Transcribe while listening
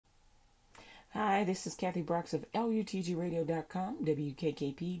Hi, this is Kathy Brox of LUTGRADIO.com,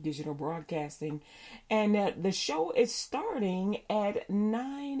 WKKP Digital Broadcasting, and the show is starting at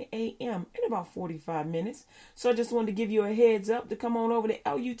 9 a.m. in about 45 minutes. So I just wanted to give you a heads up to come on over to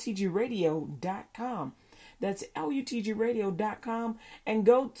LUTGRADIO.com. That's LUTGRADIO.com and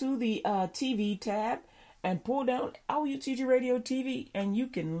go to the TV tab and pull down LUTG Radio TV and you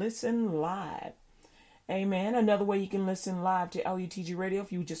can listen live. Amen. Another way you can listen live to LUTG Radio,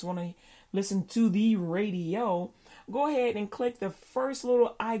 if you just want to listen to the radio, go ahead and click the first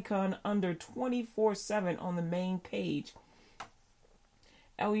little icon under 24/7 on the main page,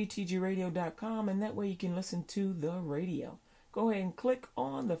 LUTGRadio.com, and that way you can listen to the radio. Go ahead and click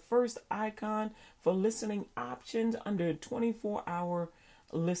on the first icon for listening options under 24-hour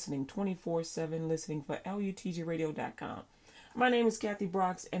listening, 24/7 listening for LUTGRadio.com. My name is Kathy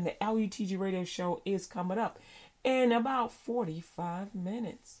Brox, and the LUTG Radio Show is coming up in about 45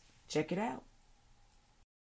 minutes. Check it out.